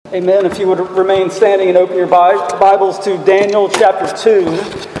Amen. If you would remain standing and open your Bibles to Daniel chapter 2.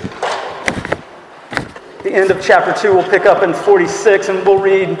 The end of chapter 2 will pick up in 46, and we'll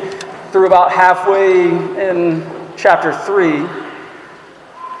read through about halfway in chapter 3.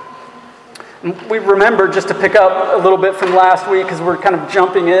 And we remember, just to pick up a little bit from last week, because we're kind of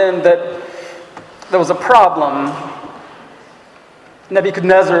jumping in, that there was a problem.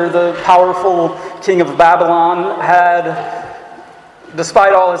 Nebuchadnezzar, the powerful king of Babylon,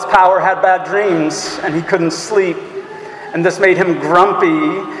 despite all his power, had bad dreams, and he couldn't sleep. And this made him grumpy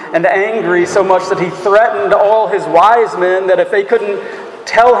and angry so much that he threatened all his wise men that if they couldn't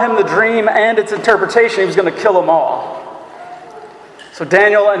tell him the dream and its interpretation, he was going to kill them all. So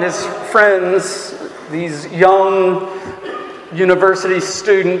Daniel and his friends, these young university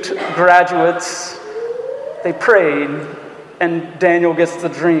student graduates, they prayed, and Daniel gets the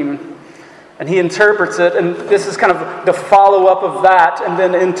dream. And he interprets it, and this is kind of the follow-up of that, and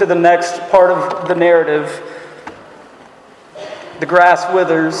then into the next part of the narrative. The grass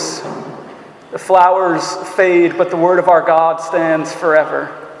withers, the flowers fade, but the word of our God stands forever.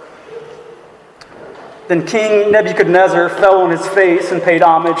 Then King Nebuchadnezzar fell on his face and paid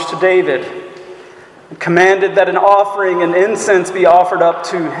homage to David, and commanded that an offering and incense be offered up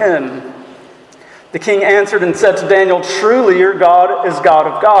to him. The king answered and said to Daniel, "Truly your God is God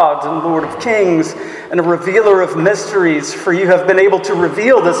of gods and Lord of kings and a revealer of mysteries, for you have been able to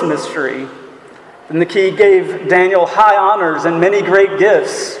reveal this mystery." Then the king gave Daniel high honors and many great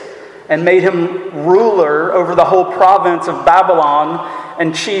gifts and made him ruler over the whole province of Babylon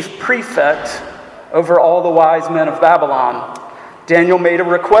and chief prefect over all the wise men of Babylon. Daniel made a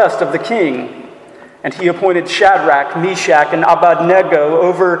request of the king, and he appointed Shadrach, Meshach, and Abednego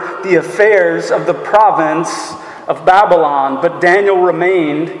over the affairs of the province of Babylon. But Daniel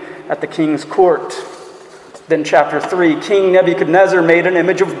remained at the king's court. Then chapter 3, King Nebuchadnezzar made an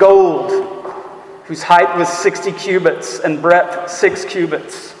image of gold, whose height was 60 cubits and breadth 6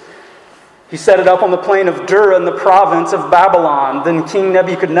 cubits. He set it up on the plain of Dura in the province of Babylon. Then King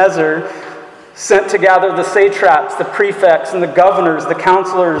Nebuchadnezzar sent to gather the satraps, the prefects, and the governors, the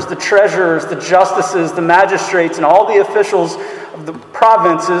counselors, the treasurers, the justices, the magistrates, and all the officials of the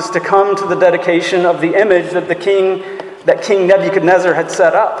provinces to come to the dedication of the image that King Nebuchadnezzar had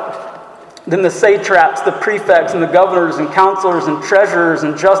set up. Then the satraps, the prefects, and the governors, and counselors, and treasurers,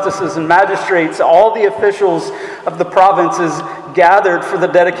 and justices, and magistrates, all the officials of the provinces gathered for the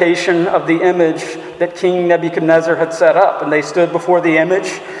dedication of the image that King Nebuchadnezzar had set up. And they stood before the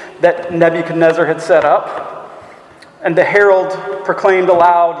image that Nebuchadnezzar had set up. And the herald proclaimed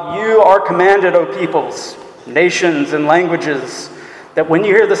aloud, "You are commanded, O peoples, nations, and languages, that when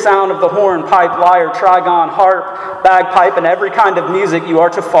you hear the sound of the horn, pipe, lyre, trigon, harp, bagpipe, and every kind of music, you are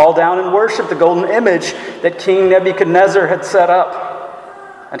to fall down and worship the golden image that King Nebuchadnezzar had set up.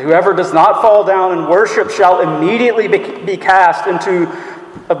 And whoever does not fall down and worship shall immediately be cast into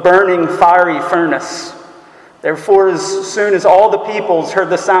a burning fiery furnace." Therefore, as soon as all the peoples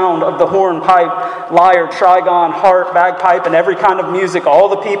heard the sound of the horn, pipe, lyre, trigon, harp, bagpipe, and every kind of music, all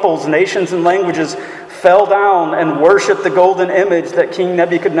the peoples, nations, and languages fell down and worshipped the golden image that King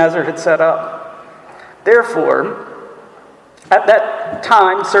Nebuchadnezzar had set up. Therefore, at that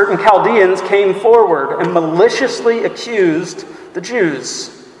time, certain Chaldeans came forward and maliciously accused the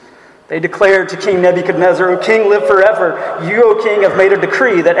Jews. They declared to King Nebuchadnezzar, "O king, live forever. You, O king, have made a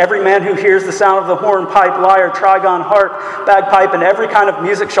decree that every man who hears the sound of the horn, pipe, lyre, trigon, harp, bagpipe, and every kind of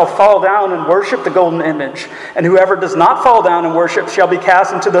music shall fall down and worship the golden image. And whoever does not fall down and worship shall be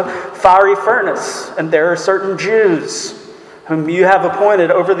cast into the fiery furnace. And there are certain Jews whom you have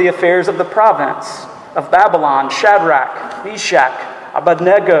appointed over the affairs of the province of Babylon, Shadrach, Meshach,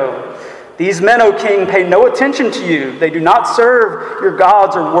 Abednego. These men, O king, pay no attention to you. They do not serve your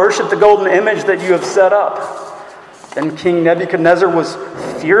gods or worship the golden image that you have set up." Then King Nebuchadnezzar was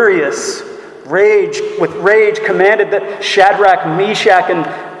furious. With rage commanded that Shadrach, Meshach, and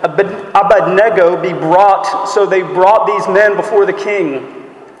Abednego be brought. So they brought these men before the king.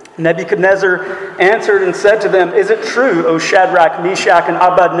 Nebuchadnezzar answered and said to them, "Is it true, O Shadrach, Meshach, and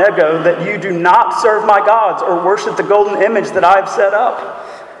Abednego, that you do not serve my gods or worship the golden image that I have set up?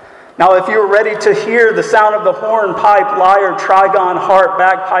 Now, if you are ready to hear the sound of the horn, pipe, lyre, trigon, harp,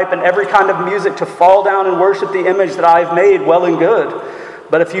 bagpipe, and every kind of music to fall down and worship the image that I have made, well and good.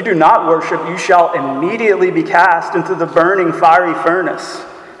 But if you do not worship, you shall immediately be cast into the burning fiery furnace.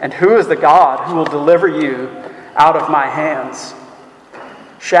 And who is the God who will deliver you out of my hands?"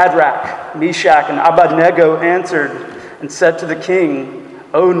 Shadrach, Meshach, and Abednego answered and said to the king,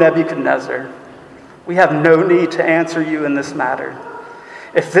 "O Nebuchadnezzar, we have no need to answer you in this matter.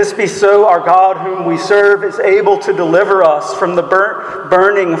 If this be so, our God whom we serve is able to deliver us from the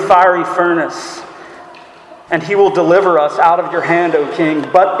burning fiery furnace, and he will deliver us out of your hand, O king.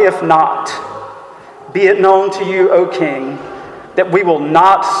 But if not, be it known to you, O king, that we will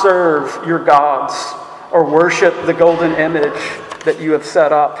not serve your gods or worship the golden image that you have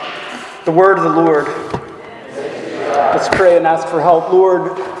set up. The word of the Lord. Let's pray and ask for help.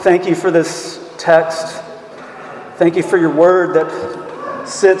 Lord, thank you for this text. Thank you for your word that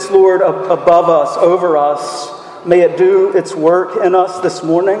sits, Lord, above us, over us. May it do its work in us this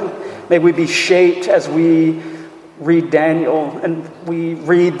morning. May we be shaped as we read Daniel and we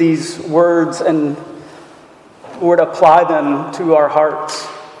read these words and, Lord, apply them to our hearts.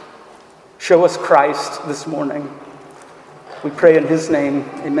 Show us Christ this morning. We pray in his name.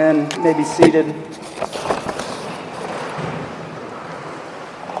 Amen. You may be seated.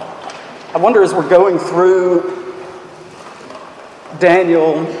 I wonder, as we're going through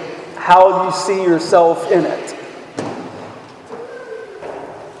Daniel, how you see yourself in it.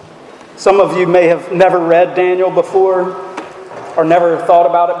 Some of you may have never read Daniel before or never thought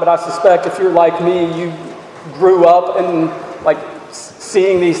about it, but I suspect if you're like me, you grew up and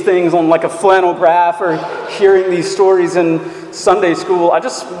seeing these things on like a flannel graph or hearing these stories in Sunday school. I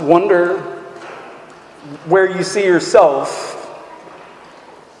just wonder where you see yourself.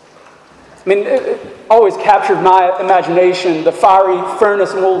 I mean, it always captured my imagination, the fiery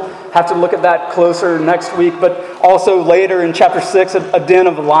furnace, and we'll have to look at that closer next week, but also later in chapter 6, a den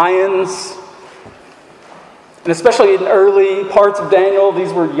of lions. And especially in early parts of Daniel,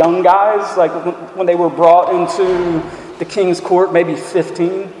 these were young guys, like when they were brought into the king's court, maybe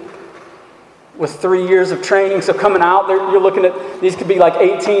 15, with 3 years of training. So coming out, you're looking at, these could be like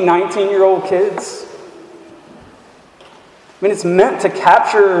 18, 19-year-old kids. I mean, it's meant to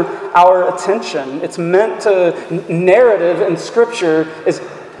capture our attention. It's meant to, narrative in Scripture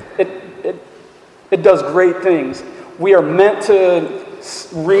it does great things. We are meant to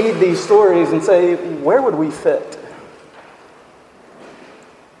read these stories and say, where would we fit?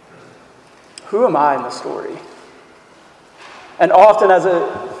 Who am I in the story? And often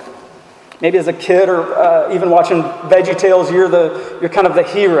maybe as a kid or even watching VeggieTales, you're kind of the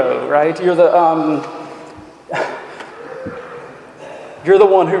hero, right? You're the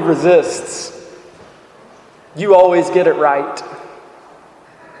one who resists. You always get it right.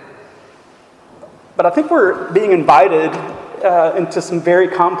 But I think we're being invited into some very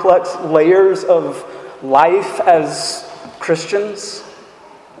complex layers of life as Christians.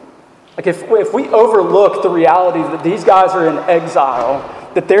 Like if we overlook the reality that these guys are in exile,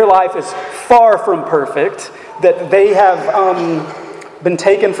 that their life is far from perfect, that they have been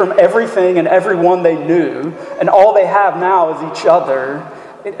taken from everything and everyone they knew, and all they have now is each other,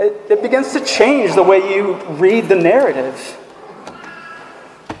 it begins to change the way you read the narrative.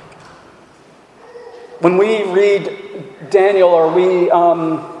 When we read Daniel, are we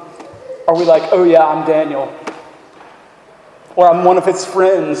like, oh yeah, I'm Daniel, or I'm one of his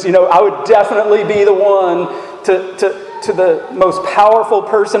friends? You know, I would definitely be the one to the most powerful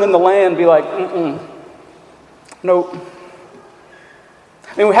person in the land, be like, nope.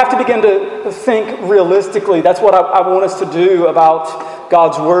 I mean, we have to begin to think realistically. That's what I want us to do about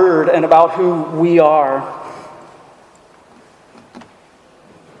God's Word and about who we are.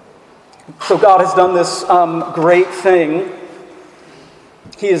 So God has done this great thing.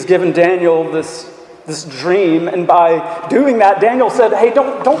 He has given Daniel this dream, and by doing that, Daniel said, hey,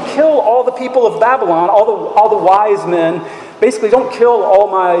 don't kill all the people of Babylon, all the wise men. Basically, don't kill all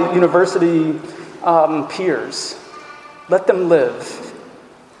my university peers. Let them live.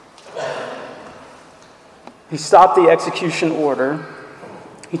 He stopped the execution order.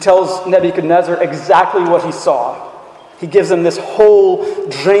 He tells Nebuchadnezzar exactly what he saw. He gives him this whole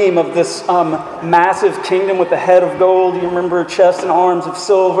dream of this massive kingdom with the head of gold. You remember chest and arms of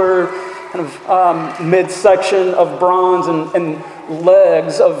silver, kind of midsection of bronze and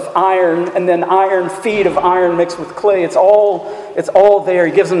legs of iron, and then iron feet of iron mixed with clay. It's all there.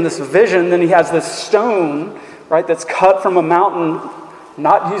 He gives him this vision. Then he has this stone, right, that's cut from a mountain,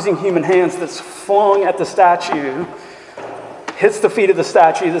 not using human hands, that's flung at the statue, hits the feet of the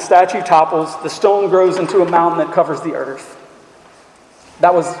statue topples, the stone grows into a mountain that covers the earth.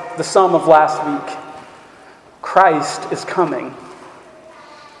 That was the sum of last week. Christ is coming.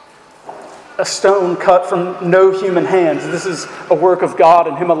 A stone cut from no human hands. This is a work of God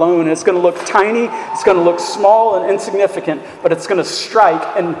and Him alone. And it's going to look tiny, it's going to look small and insignificant, but it's going to strike,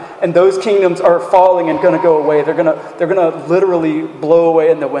 and those kingdoms are falling and going to go away. They're going to literally blow away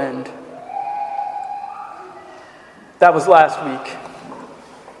in the wind. That was last week.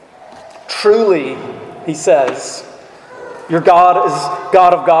 Truly, he says, Your God is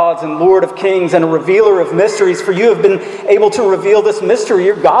God of gods and Lord of kings and a revealer of mysteries, for you have been able to reveal this mystery.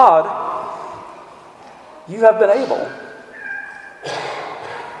 Your God, you have been able.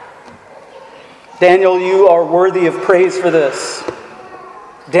 Daniel, you are worthy of praise for this.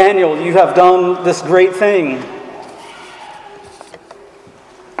 Daniel, you have done this great thing.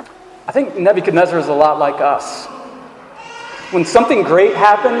 I think Nebuchadnezzar is a lot like us. When something great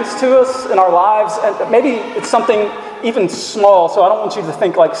happens to us in our lives, and maybe it's something even small, so I don't want you to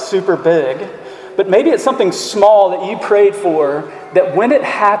think like super big, but maybe it's something small that you prayed for, that when it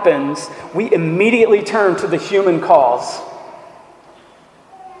happens, we immediately turn to the human cause.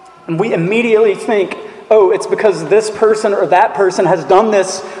 And we immediately think, oh, it's because this person or that person has done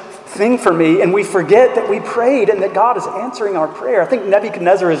this thing for me, and we forget that we prayed and that God is answering our prayer. I think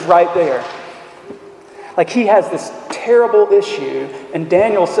Nebuchadnezzar is right there. Like, he has this terrible issue, and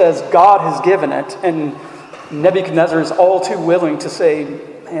Daniel says God has given it, and Nebuchadnezzar is all too willing to say,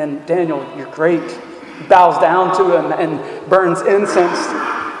 man, Daniel, you're great. He bows down to him and burns incense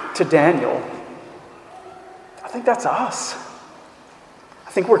to Daniel. I think that's us.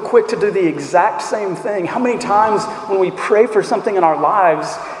 I think we're quick to do the exact same thing. How many times when we pray for something in our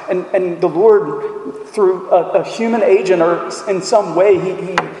lives and the Lord, through a human agent or in some way,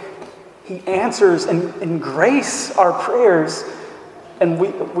 He answers and grace our prayers, and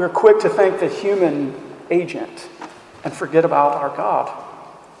we're quick to thank the human agent and forget about our God.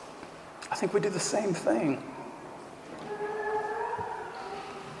 I think we do the same thing.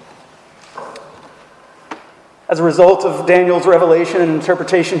 As a result of Daniel's revelation and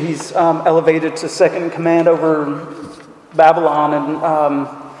interpretation, he's elevated to second in command over Babylon,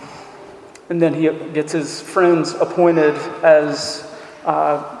 and then he gets his friends appointed as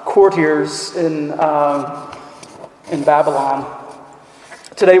courtiers in Babylon.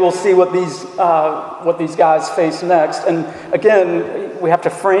 Today we'll see what these guys face next, and again we have to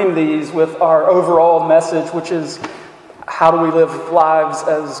frame these with our overall message, which is how do we live lives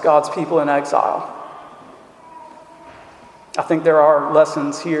as God's people in exile. I think there are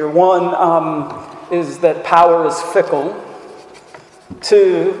lessons here. One is that power is fickle.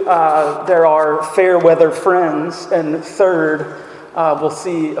 Two, there are fair weather friends, and third, we'll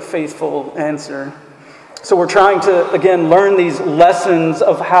see a faithful answer. So we're trying to, again, learn these lessons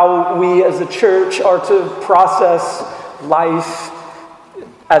of how we as a church are to process life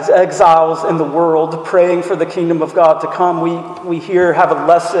as exiles in the world, praying for the kingdom of God to come. We here have a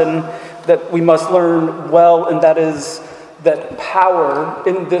lesson that we must learn well, and that is that power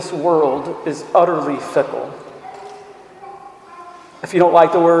in this world is utterly fickle. If you don't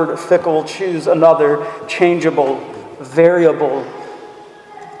like the word fickle, choose another: changeable, variable,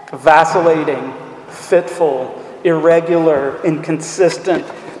 vacillating, fitful, irregular, inconsistent,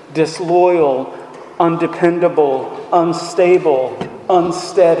 disloyal, undependable, unstable,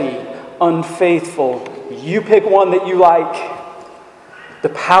 unsteady, unfaithful. You pick one that you like. The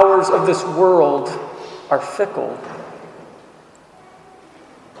powers of this world are fickle.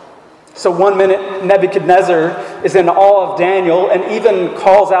 So 1 minute Nebuchadnezzar is in awe of Daniel and even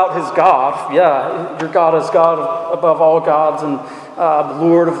calls out his God. Yeah, your God is God above all gods and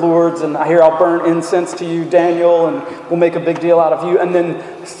Lord of lords, and here I'll burn incense to you, Daniel, and we'll make a big deal out of you. And then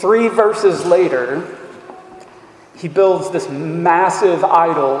 3 verses later, he builds this massive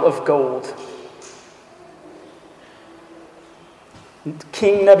idol of gold.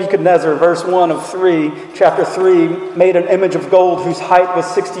 King Nebuchadnezzar, verse 1 of chapter 3, made an image of gold whose height was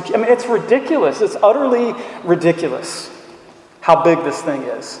 60. I mean, it's ridiculous. It's utterly ridiculous how big this thing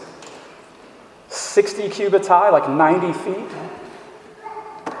is. 60 cubits high, like 90 feet.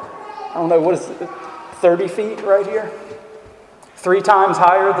 I don't know, what is it, 30 feet right here? 3 times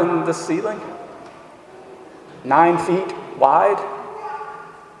higher than the ceiling. 9 feet wide.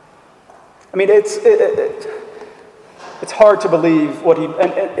 I mean, it's hard to believe what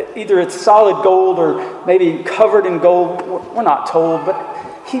and either it's solid gold or maybe covered in gold. We're not told, but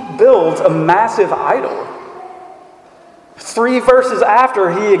he builds a massive idol. 3 verses after,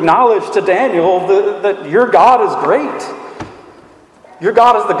 he acknowledged to Daniel that your God is great. Your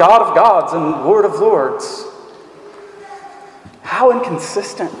God is the God of gods and Lord of lords. How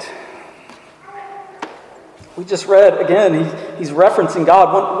inconsistent. We just read, again, he's referencing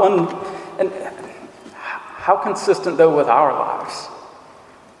God. And how consistent, though, with our lives?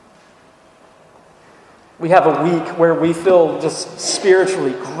 We have a week where we feel just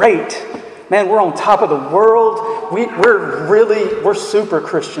spiritually great. Man, we're on top of the world. We're super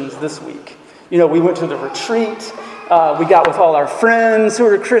Christians this week. You know, we went to the retreat. We got with all our friends who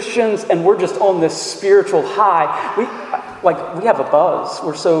are Christians, and we're just on this spiritual high. We have a buzz.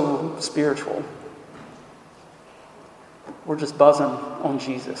 We're so spiritual. We're just buzzing on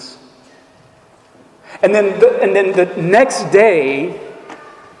Jesus. And then the next day,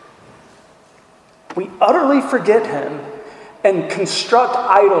 we utterly forget him and construct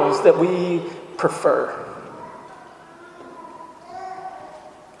idols that we prefer.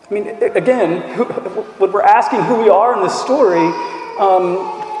 I mean, again, when we're asking who we are in this story,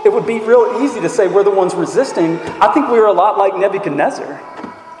 it would be real easy to say we're the ones resisting. I think we're a lot like Nebuchadnezzar.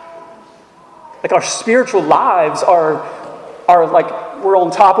 Like our spiritual lives are like we're on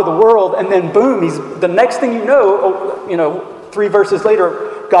top of the world, and then boom, the next thing you know, 3 verses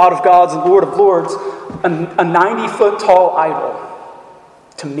later, God of gods and Lord of lords, a 90-foot tall idol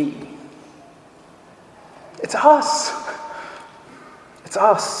to me. It's us. It's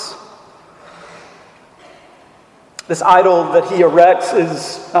us. This idol that he erects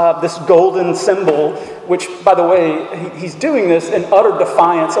is this golden symbol, which, by the way, he's doing this in utter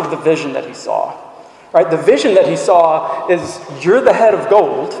defiance of the vision that he saw. Right? The vision that he saw is, you're the head of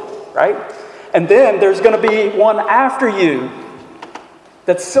gold, right? And then there's going to be one after you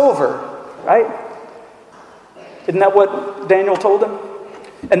that's silver, right? Isn't that what Daniel told him?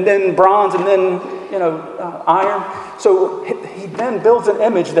 And then bronze, and then, iron. So he then builds an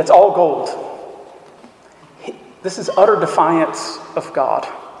image that's all gold. This is utter defiance of God.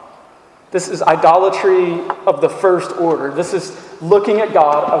 This is idolatry of the first order. This is looking at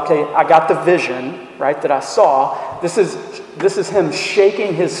God. Okay, I got the vision, right, that I saw. This is him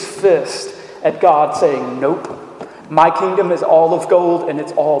shaking his fist at God, saying, nope, my kingdom is all of gold and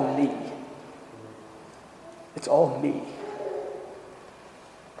it's all me. It's all me.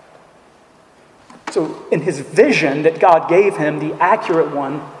 So in his vision that God gave him, the accurate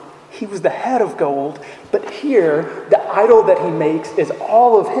one, he was the head of gold. But here, the idol that he makes is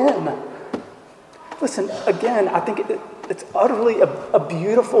all of him. Listen, again, I think it's utterly a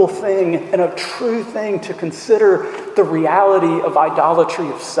beautiful thing and a true thing to consider the reality of idolatry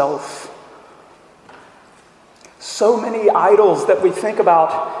of self. So many idols that we think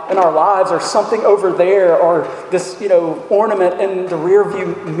about in our lives are something over there, or this, ornament in the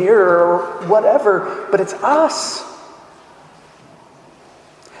rearview mirror, or whatever, but it's us.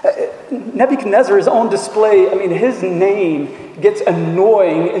 Nebuchadnezzar is on display. I mean, his name gets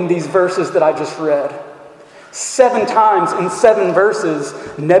annoying in these verses that I just read. 7 times in 7 verses,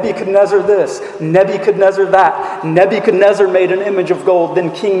 Nebuchadnezzar this, Nebuchadnezzar that. Nebuchadnezzar made an image of gold.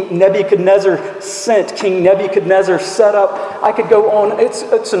 Then King Nebuchadnezzar sent. King Nebuchadnezzar set up. I could go on.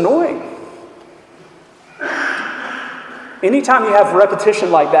 It's annoying. Anytime you have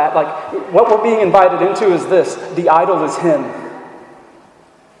repetition like that, like what we're being invited into is this: the idol is him.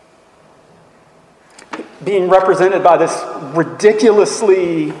 Being represented by this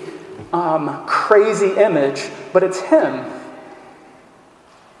ridiculously crazy image, but it's him.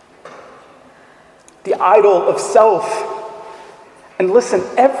 The idol of self. And listen,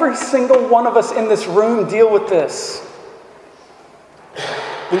 every single one of us in this room deal with this.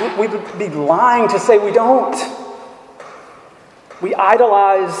 We would be lying to say we don't. We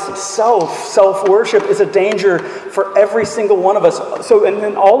idolize self. Self-worship is a danger for every single one of us. So, and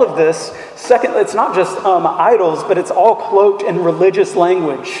then all of this, second, it's not just idols, but it's all cloaked in religious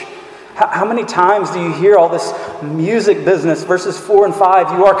language. How many times do you hear all this music business? Verses 4 and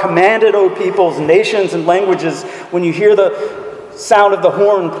 5, you are commanded, O peoples, nations, and languages, when you hear the sound of the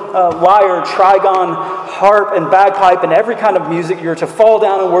horn, lyre, trigon, harp, and bagpipe, and every kind of music, you're to fall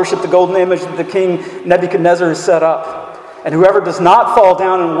down and worship the golden image that the king Nebuchadnezzar has set up. And whoever does not fall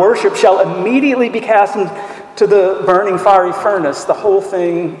down and worship shall immediately be cast into the burning fiery furnace. The whole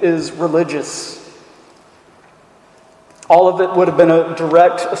thing is religious. All of it would have been a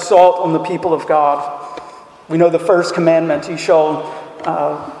direct assault on the people of God. We know the first commandment: you shall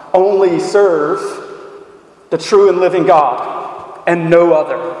only serve the true and living God and no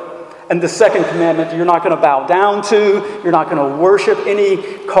other. And the second commandment, you're not going to bow down to, you're not going to worship any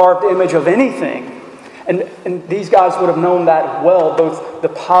carved image of anything. And these guys would have known that well, both the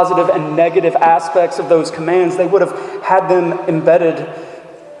positive and negative aspects of those commands. They would have had them embedded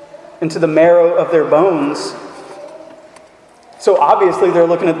into the marrow of their bones. So obviously they're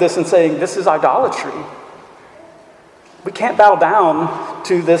looking at this and saying, this is idolatry. We can't bow down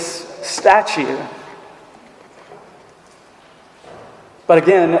to this statue. But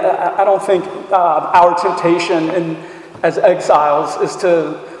again, I don't think our temptation as exiles is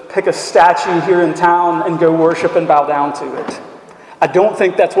to pick a statue here in town and go worship and bow down to it. I don't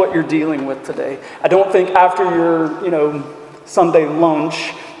think that's what you're dealing with today. I don't think after your, Sunday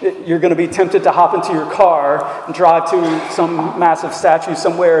lunch, you're going to be tempted to hop into your car and drive to some massive statue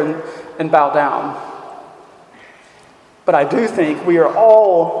somewhere and bow down. But I do think we are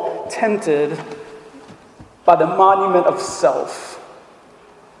all tempted by the monument of self.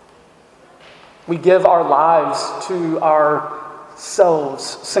 We give our lives to ourselves.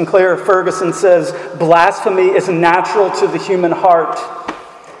 Sinclair Ferguson says, blasphemy is natural to the human heart.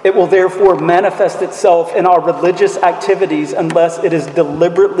 It will therefore manifest itself in our religious activities unless it is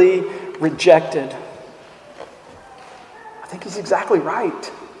deliberately rejected. I think he's exactly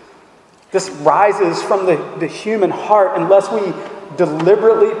right. This rises from the human heart unless we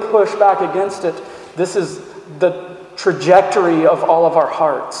deliberately push back against it. This is the trajectory of all of our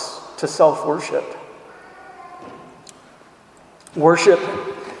hearts to self-worship. Worship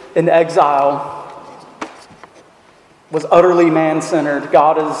in exile was utterly man-centered.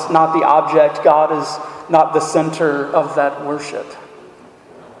 God is not the object. God is not the center of that worship.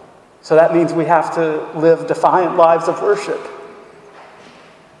 So that means we have to live defiant lives of worship.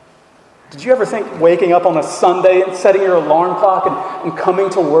 Did you ever think waking up on a Sunday and setting your alarm clock and coming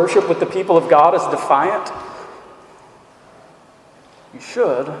to worship with the people of God is defiant? You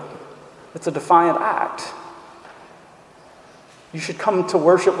should. It's a defiant act. You should come to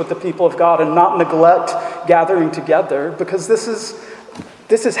worship with the people of God and not neglect gathering together, because this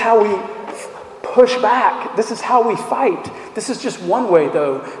is how we push back. This is how we fight. This is just one way,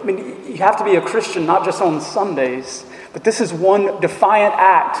 though. I mean, you have to be a Christian not just on Sundays, but this is one defiant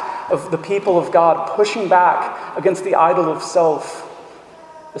act of the people of God pushing back against the idol of self.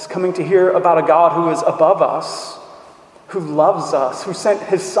 Is coming to hear about a God who is above us, who loves us, who sent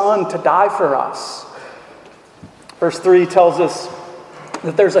his Son to die for us. Verse 3 tells us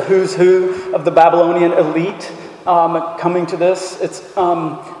that there's a who's who of the Babylonian elite coming to this.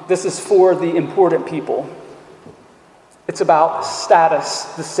 This is for the important people. It's about status,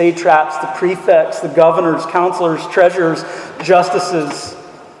 the satraps, the prefects, the governors, counselors, treasurers, justices,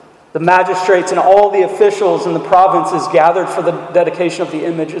 the magistrates, and all the officials in the provinces gathered for the dedication of the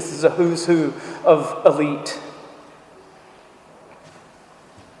image. This is a who's who of elite.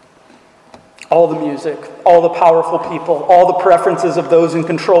 All the music, all the powerful people, all the preferences of those in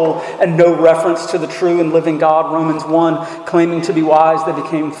control, and no reference to the true and living God. Romans 1, claiming to be wise, they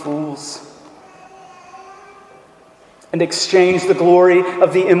became fools. And exchanged the glory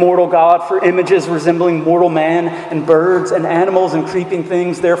of the immortal God for images resembling mortal man and birds and animals and creeping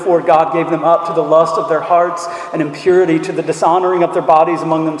things. Therefore God gave them up to the lust of their hearts and impurity, to the dishonoring of their bodies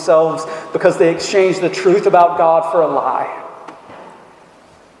among themselves, because they exchanged the truth about God for a lie.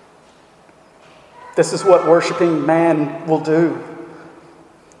 This is what worshiping man will do.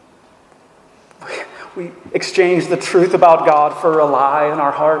 We exchange the truth about God for a lie in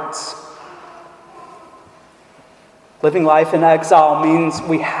our hearts. Living life in exile means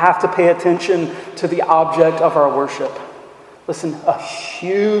we have to pay attention to the object of our worship. Listen, a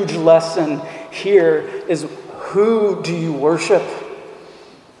huge lesson here is, who do you worship?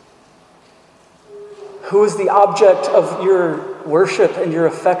 Who is the object of your worship and your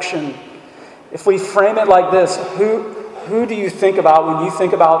affection? If we frame it like this, who do you think about when you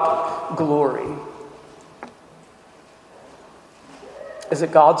think about glory? Is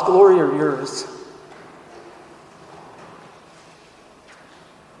it God's glory or yours?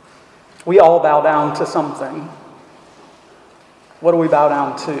 We all bow down to something. What do we bow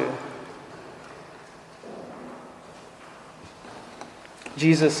down to?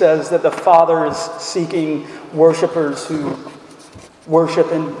 Jesus says that the Father is seeking worshipers who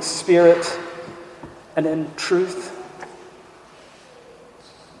worship in spirit and in truth.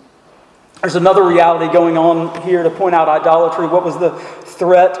 There's another reality going on here to point out idolatry. What was the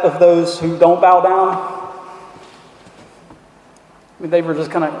threat of those who don't bow down? I mean, they were just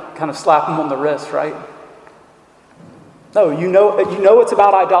kind of slap them on the wrist, right? No, you know it's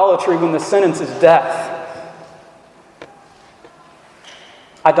about idolatry when the sentence is death.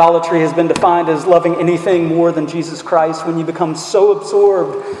 Idolatry has been defined as loving anything more than Jesus Christ. When you become so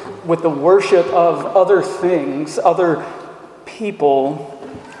absorbed with the worship of other things, other people,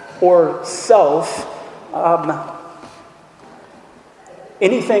 or self,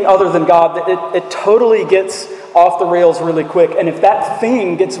 anything other than God, it totally gets off the rails really quick. And if that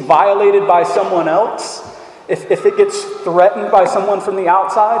thing gets violated by someone else, if it gets threatened by someone from the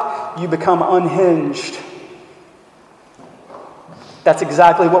outside, you become unhinged. That's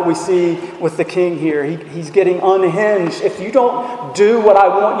exactly what we see with the king here. He's getting unhinged. If you don't do what I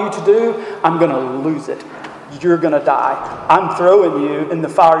want you to do, I'm going to lose it. You're going to die. I'm throwing you in the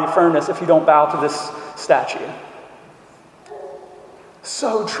fiery furnace if you don't bow to this statue.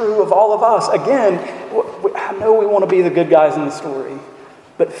 So true of all of us. Again, I know we want to be the good guys in the story,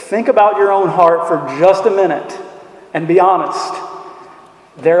 but think about your own heart for just a minute and be honest.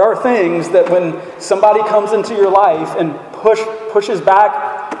 There are things that when somebody comes into your life and pushes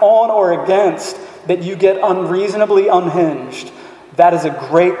back on or against that you get unreasonably unhinged, that is a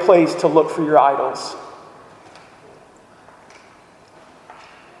great place to look for your idols.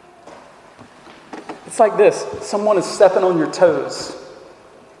 It's like this: someone is stepping on your toes.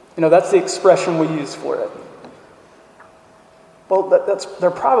 That's the expression we use for it. Well,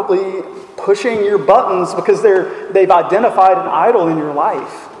 they're probably pushing your buttons because they've identified an idol in your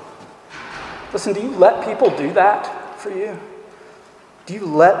life. Listen, do you let people do that for you? Do you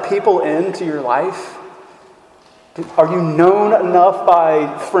let people into your life? Are you known enough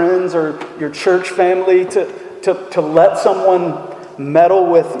by friends or your church family to let someone meddle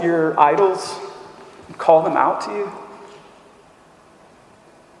with your idols and call them out to you?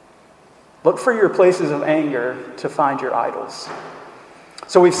 Look for your places of anger to find your idols.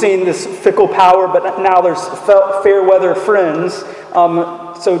 So we've seen this fickle power, but now there's fair weather friends.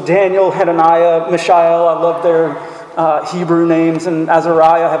 So Daniel, Hananiah, Mishael, I love their Hebrew names, and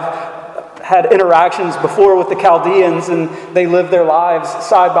Azariah have had interactions before with the Chaldeans, and they lived their lives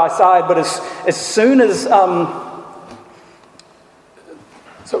side by side. But as soon as...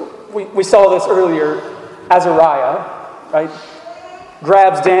 So we saw this earlier. Azariah, right,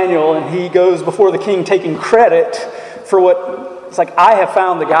 grabs Daniel, and he goes before the king taking credit for what, it's like, I have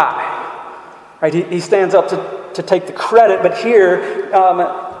found the guy. Right? He stands up to take the credit, but here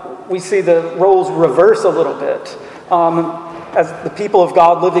we see the roles reverse a little bit. As the people of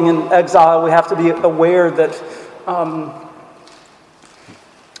God living in exile, we have to be aware that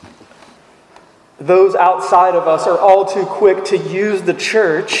those outside of us are all too quick to use the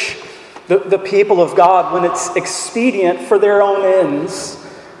church, the people of God, when it's expedient for their own ends,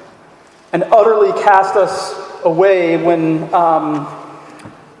 and utterly cast us away when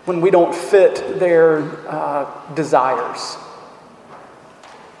we don't fit their desires.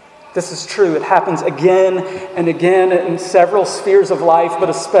 This is true. It happens again and again in several spheres of life, but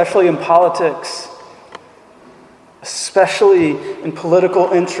especially in politics, especially in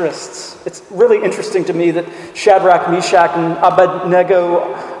political interests. It's really interesting to me that Shadrach, Meshach, and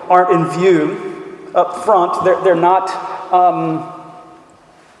Abednego aren't in view up front. They're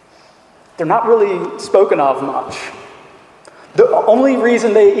not really spoken of much. The only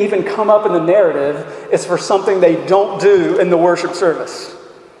reason they even come up in the narrative is for something they don't do in the worship service.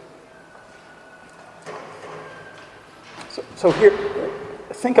 So here,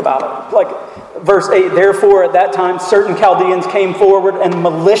 think about it. Like verse 8, therefore at that time certain Chaldeans came forward and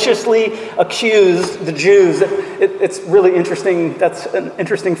maliciously accused the Jews. It's really interesting. That's an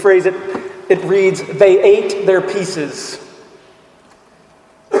interesting phrase. It reads, they ate their pieces.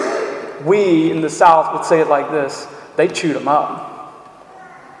 We in the South would say it like this: they chewed them up.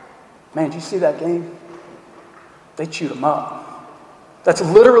 Man, did you see that game? They chewed them up. That's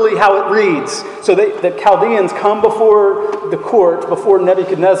literally how it reads. So the Chaldeans come before the court, before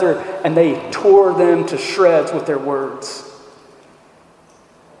Nebuchadnezzar, and they tore them to shreds with their words.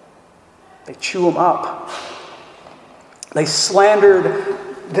 They chew them up. They slandered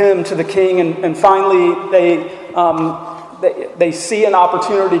them to the king, and finally they see an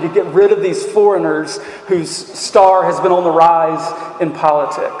opportunity to get rid of these foreigners whose star has been on the rise in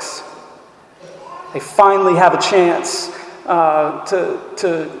politics. They finally have a chance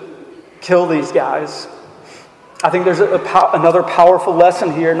to kill these guys. I think there's another powerful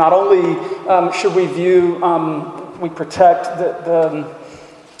lesson here. Not only should we we protect the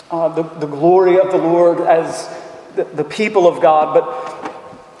glory of the Lord as the people of God,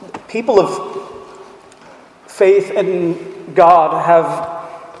 but people of faith in God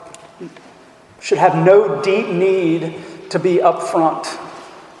should have no deep need to be upfront.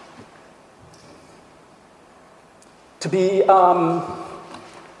 To be,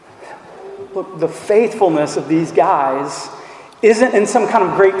 look, the faithfulness of these guys isn't in some kind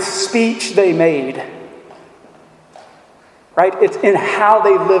of great speech they made, right? It's in how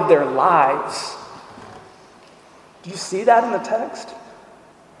they live their lives. Do you see that in the text?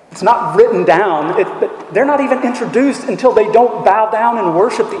 It's not written down. They're not even introduced until they don't bow down and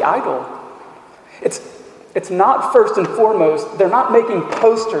worship the idol. It's not first and foremost. They're not making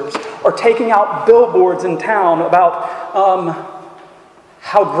posters or taking out billboards in town about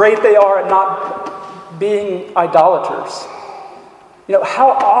how great they are at not being idolaters.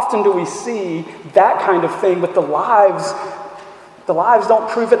 How often do we see that kind of thing with the lives? The lives don't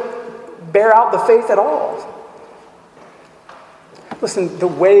bear out the faith at all. Listen, the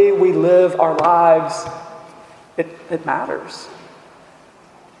way we live our lives, it matters.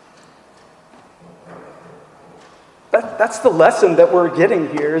 That's the lesson that we're getting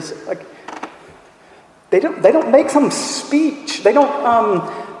here. Is like they don't make some speech. They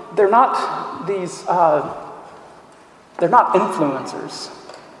don't. They're not these. They're not influencers.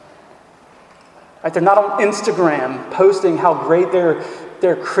 Right? They're not on Instagram posting how great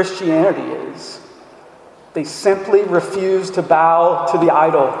their Christianity is. They simply refuse to bow to the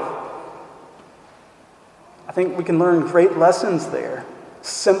idol. I think we can learn great lessons there.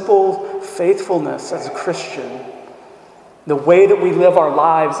 Simple faithfulness as a Christian. The way that we live our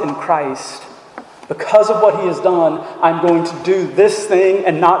lives in Christ. Because of what he has done, I'm going to do this thing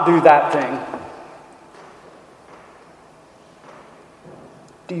and not do that thing.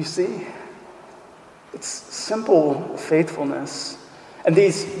 Do you see? It's simple faithfulness. And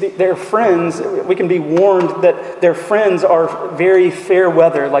their friends, we can be warned that their friends are very fair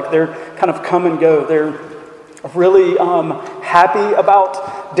weather, like they're kind of come and go. They're really happy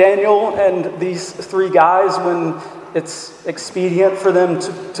about Daniel and these three guys when it's expedient for them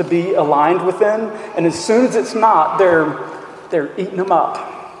to be aligned with them. And as soon as it's not, they're eating them up.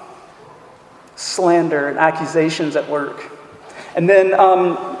 Slander and accusations at work. And then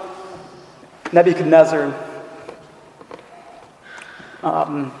Nebuchadnezzar,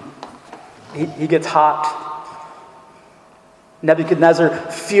 he gets hot.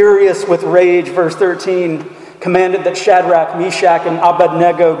 Nebuchadnezzar, furious with rage, verse 13, commanded that Shadrach, Meshach, and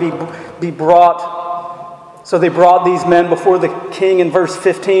Abednego be brought. So they brought these men before the king in verse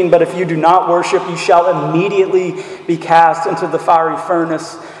 15. But if you do not worship, you shall immediately be cast into the fiery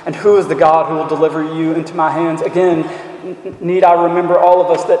furnace. And who is the God who will deliver you into my hands? Again, need I remember all of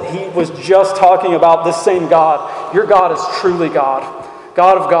us that he was just talking about this same God. Your God is truly God.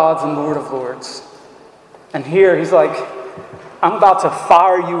 God of gods and Lord of lords. And here he's like, I'm about to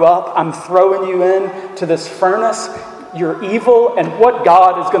fire you up. I'm throwing you in to this furnace. You're evil, and what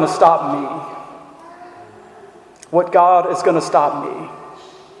God is going to stop me? What God is going to stop me?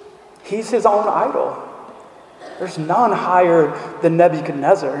 He's his own idol. There's none higher than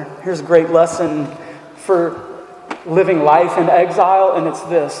Nebuchadnezzar. Here's a great lesson for living life in exile, and it's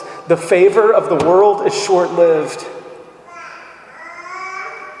this. The favor of the world is short-lived.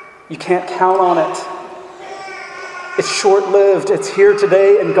 You can't count on it. It's short-lived. It's here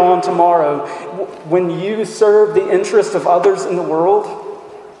today and gone tomorrow. When you serve the interest of others in the world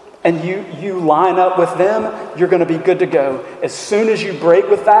and you line up with them, you're going to be good to go. As soon as you break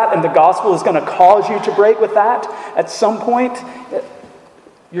with that, and the gospel is going to cause you to break with that, at some point,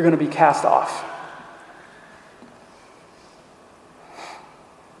 you're going to be cast off.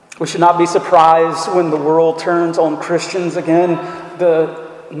 We should not be surprised when the world turns on Christians again.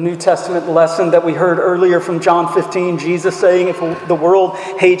 The New Testament lesson that we heard earlier from John 15, Jesus saying, if the world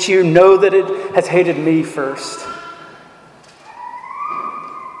hates you, know that it has hated me first.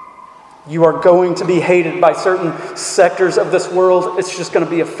 You are going to be hated by certain sectors of this world. It's just going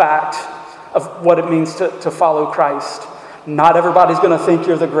to be a fact of what it means to follow Christ. Not everybody's going to think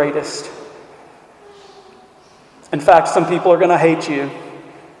you're the greatest. In fact, some people are going to hate you.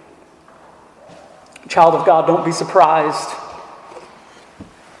 Child of God, don't be surprised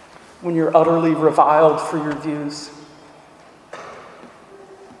when you're utterly reviled for your views.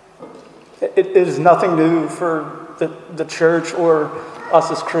 It is nothing new for the church or us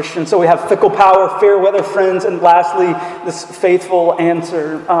as Christians. So we have fickle power, fair weather friends, and lastly, this faithful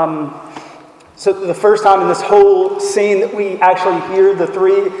answer. So the first time in this whole scene that we actually hear the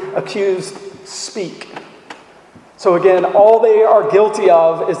three accused speak. So again, all they are guilty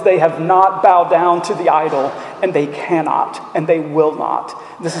of is they have not bowed down to the idol, and they cannot, and they will not.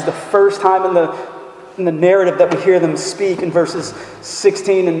 This is the first time in the narrative that we hear them speak in verses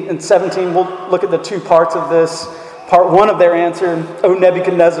 16 and 17. We'll look at the two parts of this. Part one of their answer, O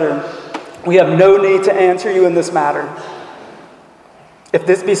Nebuchadnezzar, we have no need to answer you in this matter. If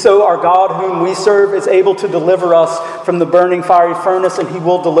this be so, our God whom we serve is able to deliver us from the burning fiery furnace, and he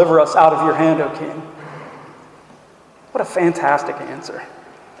will deliver us out of your hand, O king. What a fantastic answer.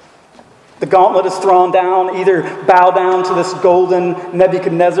 The gauntlet is thrown down. Either bow down to this golden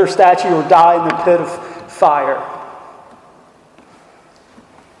Nebuchadnezzar statue or die in the pit of fire.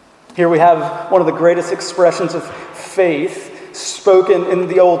 Here we have one of the greatest expressions of faith spoken in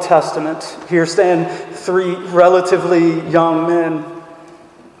the Old Testament. Here stand three relatively young men,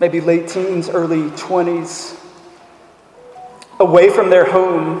 maybe late teens, early 20s, away from their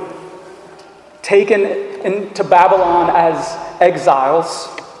home, taken into Babylon as exiles.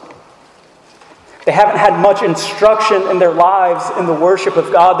 They haven't had much instruction in their lives in the worship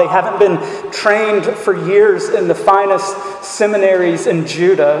of God. They haven't been trained for years in the finest seminaries in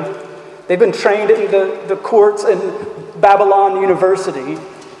Judah. They've been trained in the courts in Babylon University.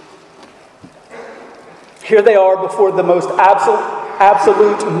 Here they are before the most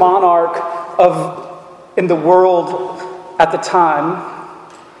absolute monarch in the world at the time.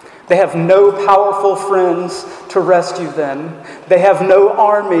 They have no powerful friends to rescue them. They have no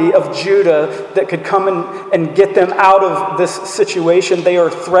army of Judah that could come and get them out of this situation. They are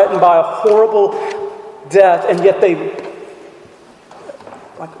threatened by a horrible death, and yet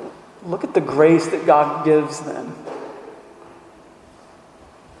look at the grace that God gives them.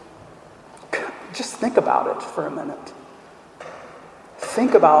 Just think about it for a minute.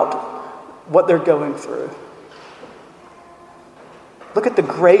 Think about what they're going through. Look at the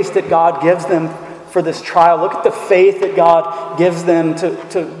grace that God gives them for this trial. Look at the faith that God gives them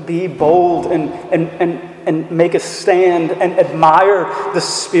to be bold and make a stand and admire the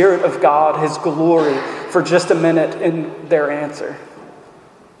Spirit of God, His glory, for just a minute in their answer.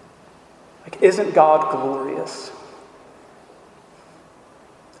 Isn't God glorious?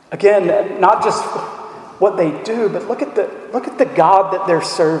 Again, not just what they do, but look at the God that they're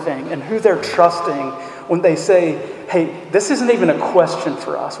serving and who they're trusting when they say, hey, this isn't even a question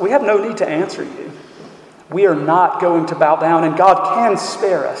for us. We have no need to answer you. We are not going to bow down, and God can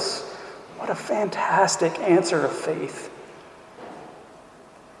spare us. What a fantastic answer of faith.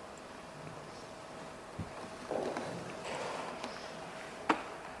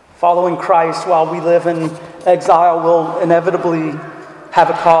 Following Christ while we live in exile will inevitably have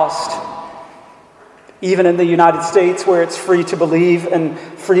a cost. Even in the United States, where it's free to believe and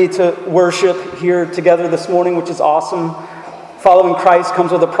free to worship here together this morning, which is awesome, following Christ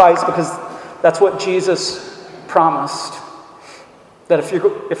comes with a price, because that's what Jesus promised. That if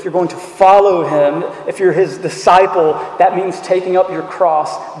you're going to follow Him, if you're His disciple, that means taking up your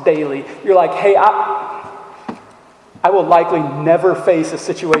cross daily. You're like, hey, I will likely never face a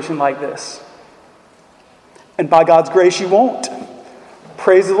situation like this. And by God's grace, you won't.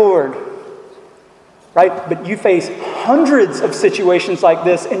 Praise the Lord. Right? But you face hundreds of situations like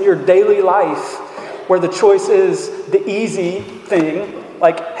this in your daily life, where the choice is the easy thing,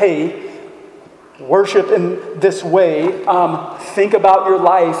 like, hey, worship in this way, think about your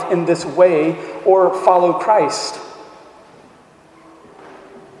life in this way, or follow Christ.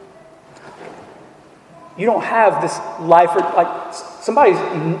 You don't have this life, like somebody's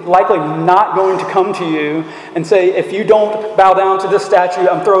likely not going to come to you and say, if you don't bow down to this statue,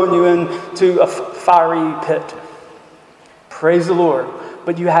 I'm throwing you into a fiery pit. Praise the Lord.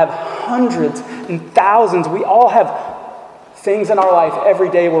 But you have hundreds and thousands. We all have things in our life every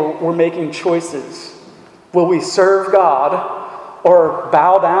day where we're making choices. Will we serve God or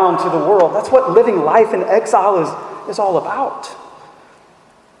bow down to the world? That's what living life in exile is all about.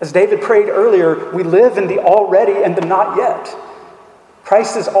 As David prayed earlier, we live in the already and the not yet.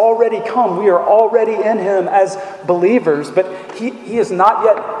 Christ has already come. We are already in Him as believers, but He has not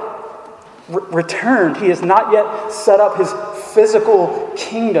yet returned. He has not yet set up His physical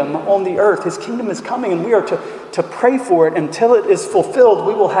kingdom on the earth. His kingdom is coming, and we are to pray for it. Until it is fulfilled,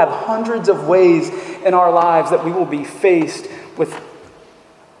 we will have hundreds of ways in our lives that we will be faced with,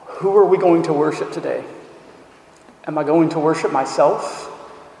 who are we going to worship today? Am I going to worship myself?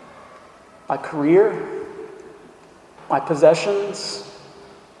 My career, my possessions,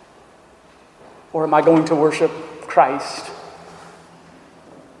 or am I going to worship Christ,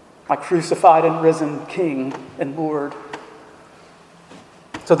 my crucified and risen King and Lord?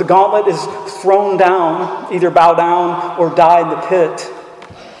 So the gauntlet is thrown down, either bow down or die in the pit.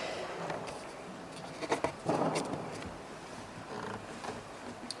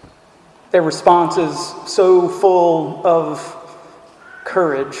 Their response is so full of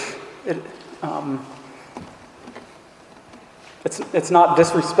courage. It's not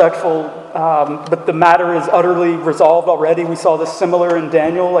disrespectful, but the matter is utterly resolved already. We saw this similar in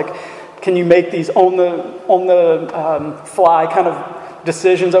Daniel. Like, can you make these on the fly kind of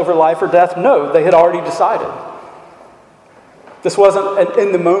decisions over life or death? No, they had already decided. This wasn't an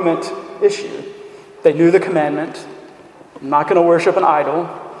in the moment issue. They knew the commandment. I'm not going to worship an idol,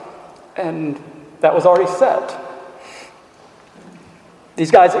 and that was already set. These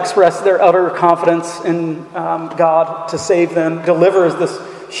guys express their utter confidence in God to save them. Deliver is this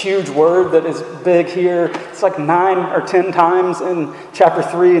huge word that is big here. It's like 9 or 10 times in chapter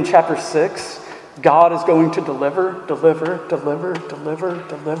 3 and chapter 6. God is going to deliver, deliver, deliver, deliver,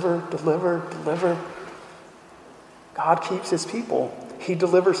 deliver, deliver, deliver. God keeps His people. He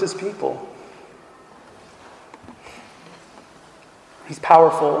delivers His people. He's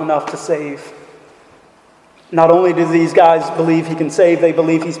powerful enough to save. Not only do these guys believe He can save, they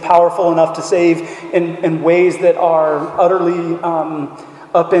believe He's powerful enough to save in ways that are utterly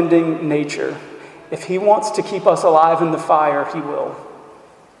upending nature. If He wants to keep us alive in the fire, He will.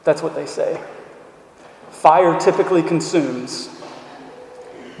 That's what they say. Fire typically consumes.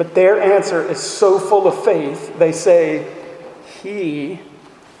 But their answer is so full of faith, they say, He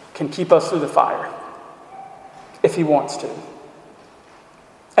can keep us through the fire if he wants to.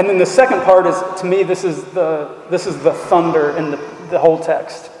 And then the second part is, to me, this is the thunder in the whole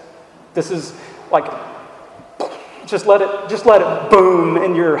text. This is like, just let it boom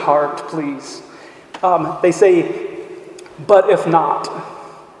in your heart, please. They say, but if not,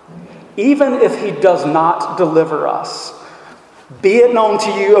 even if he does not deliver us, be it known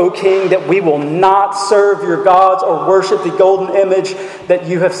to you, O king, that we will not serve your gods or worship the golden image that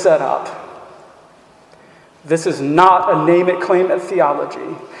you have set up. This is not a name it, claim it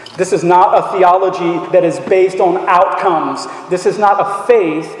theology. This is not a theology that is based on outcomes. This is not a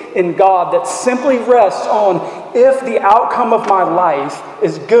faith in God that simply rests on, if the outcome of my life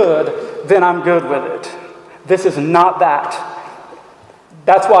is good, then I'm good with it. This is not that.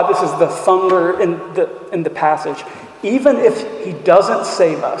 That's why this is the thunder in the passage. Even if he doesn't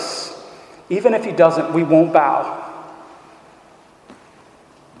save us, even if he doesn't, we won't bow.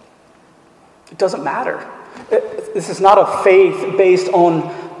 It doesn't matter. This is not a faith based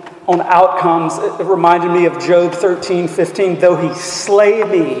on outcomes. It reminded me of Job 13:15. Though he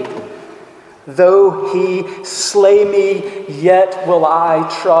slay me, yet will I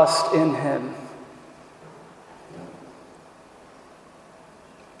trust in him.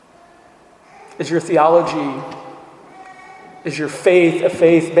 Is your theology, is your faith a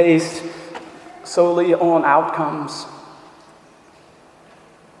faith based solely on outcomes?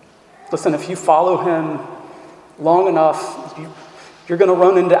 Listen, if you follow him long enough, you're going to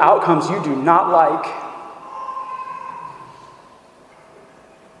run into outcomes you do not like.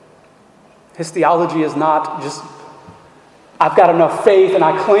 His theology is not just, I've got enough faith and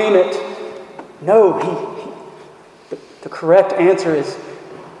I claim it. No, the correct answer is,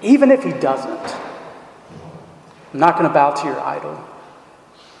 even if he doesn't, I'm not going to bow to your idol.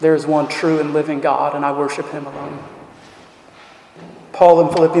 There is one true and living God, and I worship him alone. Paul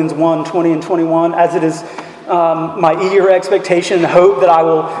in Philippians 1:20 and 21, as it is my eager expectation and hope that I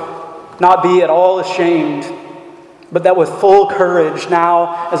will not be at all ashamed, but that with full courage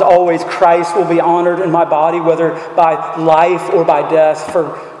now, as always, Christ will be honored in my body, whether by life or by death.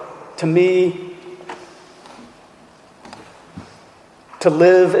 For to me, to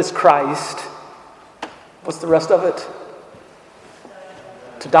live is Christ. What's the rest of it?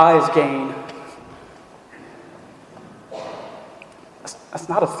 To die is gain. That's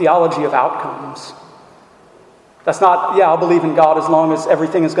not a theology of outcomes. That's not, I'll believe in God as long as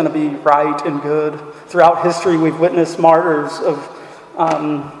everything is going to be right and good. Throughout history, we've witnessed martyrs of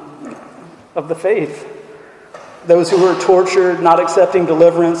the faith. Those who were tortured, not accepting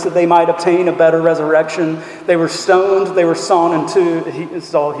deliverance, that they might obtain a better resurrection. They were stoned, they were sawn in two,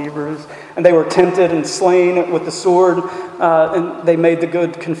 it's all Hebrews, and they were tempted and slain with the sword, and they made the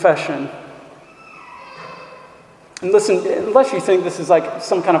good confession. And listen, unless you think this is like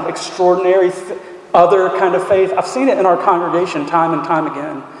some kind of extraordinary other kind of faith, I've seen it in our congregation time and time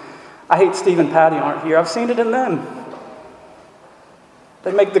again. I hate Steve and Patty aren't here. I've seen it in them.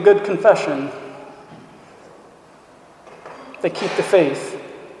 They make the good confession. They keep the faith.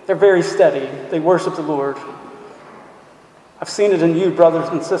 They're very steady. They worship the Lord. I've seen it in you, brothers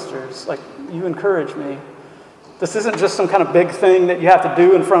and sisters. Like, you encourage me. This isn't just some kind of big thing that you have to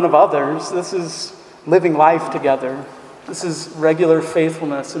do in front of others. This is living life together. This is regular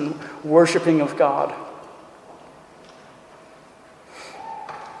faithfulness and worshiping of God.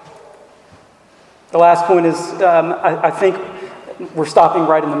 The last point is, I think we're stopping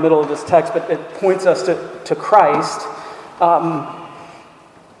right in the middle of this text, but it points us to Christ.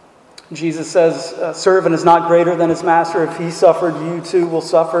 Jesus says, servant is not greater than his master. If he suffered, you too will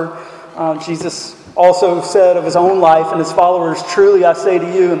suffer. Jesus also said of his own life and his followers, truly I say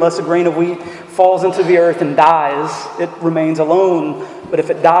to you, unless a grain of wheat falls into the earth and dies, it remains alone. But if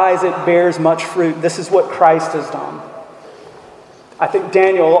it dies, it bears much fruit. This is what Christ has done. I think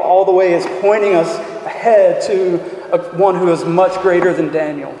Daniel all the way is pointing us ahead to one who is much greater than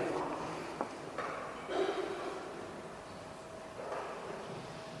Daniel.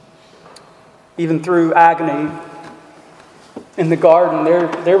 Even through agony in the garden,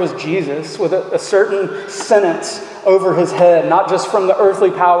 there was Jesus with a certain sentence over his head, not just from the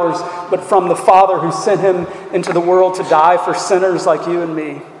earthly powers, but from the Father who sent him into the world to die for sinners like you and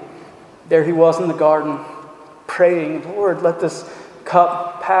me. There he was in the garden, praying, Lord, let this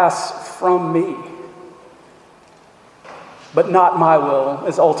cup pass from me. But not my will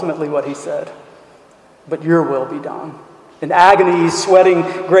is ultimately what he said, but your will be done. In agony, sweating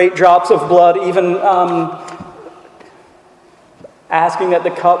great drops of blood, even asking that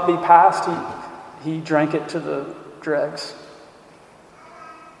the cup be passed, he drank it to the dregs.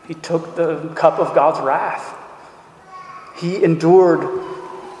 He took the cup of God's wrath. He endured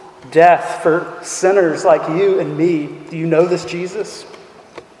death for sinners like you and me. Do you know this Jesus?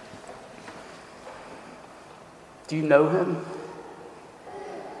 Do you know him?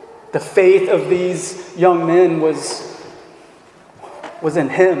 The faith of these young men was in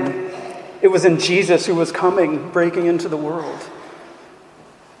him. It was in Jesus who was coming, breaking into the world.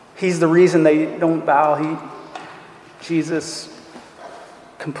 He's the reason they don't bow. Jesus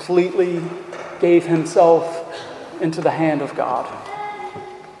completely gave himself into the hand of God.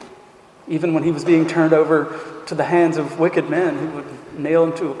 Even when he was being turned over to the hands of wicked men who would nail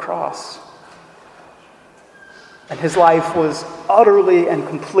him to a cross. And his life was utterly and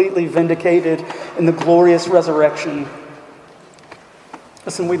completely vindicated in the glorious resurrection.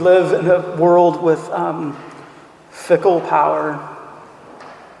 Listen, we live in a world with fickle power.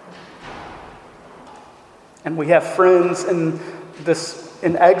 And we have friends in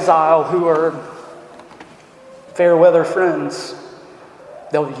exile who are fair weather friends.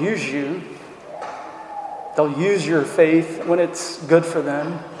 They'll use you. They'll use your faith when it's good for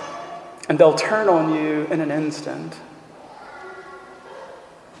them. And they'll turn on you in an instant.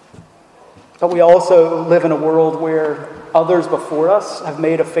 But we also live in a world where others before us have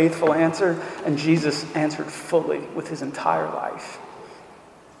made a faithful answer, and Jesus answered fully with his entire life.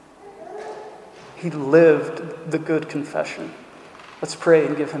 He lived the good confession. Let's pray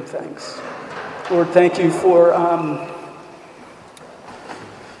and give him thanks. Lord, thank you for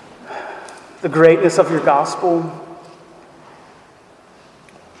the greatness of your gospel.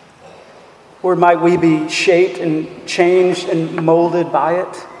 Lord, might we be shaped and changed and molded by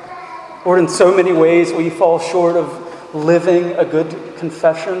it. Lord, in so many ways we fall short of living a good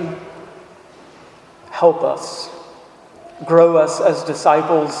confession. Help us. Grow us as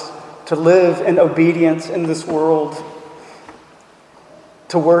disciples to live in obedience in this world,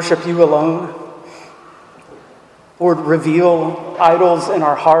 to worship you alone. Lord, reveal idols in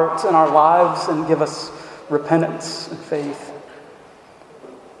our hearts and our lives and give us repentance and faith.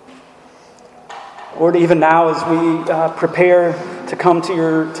 Lord, even now as we prepare to come to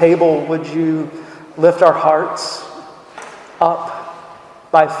your table, would you lift our hearts up?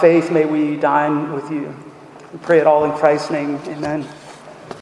 By faith may we dine with you. We pray it all in Christ's name. Amen.